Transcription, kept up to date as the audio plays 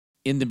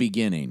In the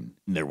beginning,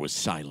 there was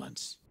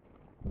silence.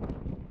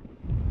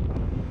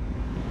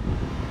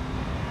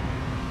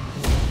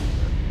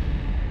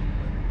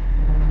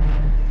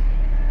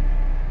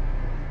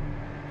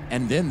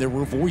 And then there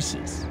were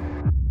voices.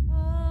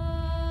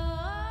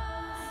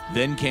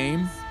 Then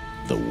came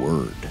the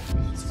word.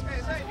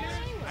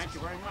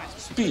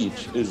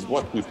 Speech is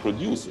what we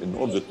produce in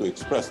order to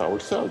express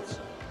ourselves.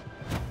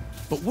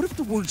 But what if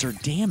the words are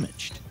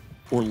damaged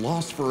or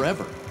lost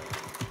forever?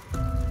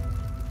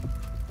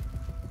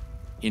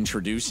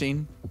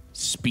 Introducing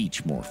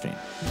speech morphing.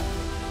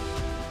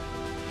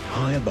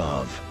 High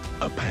above,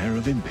 a pair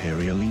of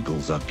imperial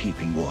eagles are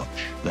keeping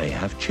watch. They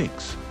have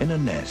chicks in a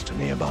nest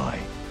nearby.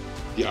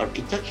 The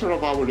architecture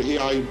of our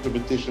AI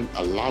implementation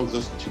allows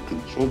us to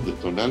control the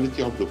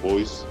tonality of the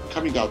voice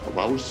coming out of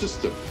our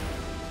system.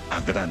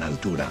 A gran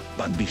altura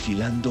van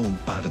vigilando un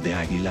par de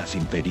águilas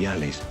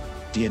imperiales.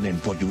 Tienen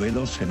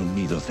polluelos en un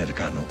nido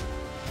cercano.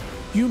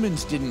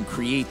 Humans didn't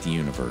create the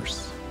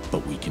universe,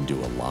 but we can do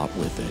a lot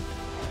with it.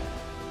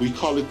 We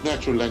call it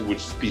natural language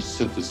speech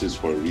synthesis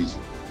for a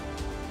reason.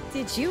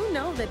 Did you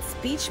know that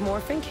speech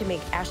morphing can make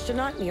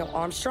astronaut Neil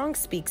Armstrong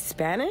speak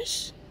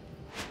Spanish?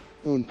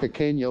 Un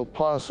pequeño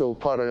paso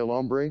para el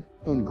hombre,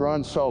 un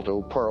gran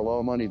salto para la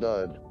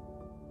humanidad.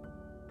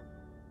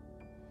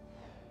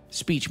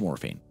 Speech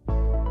morphing.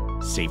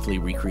 Safely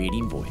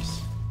recreating voice.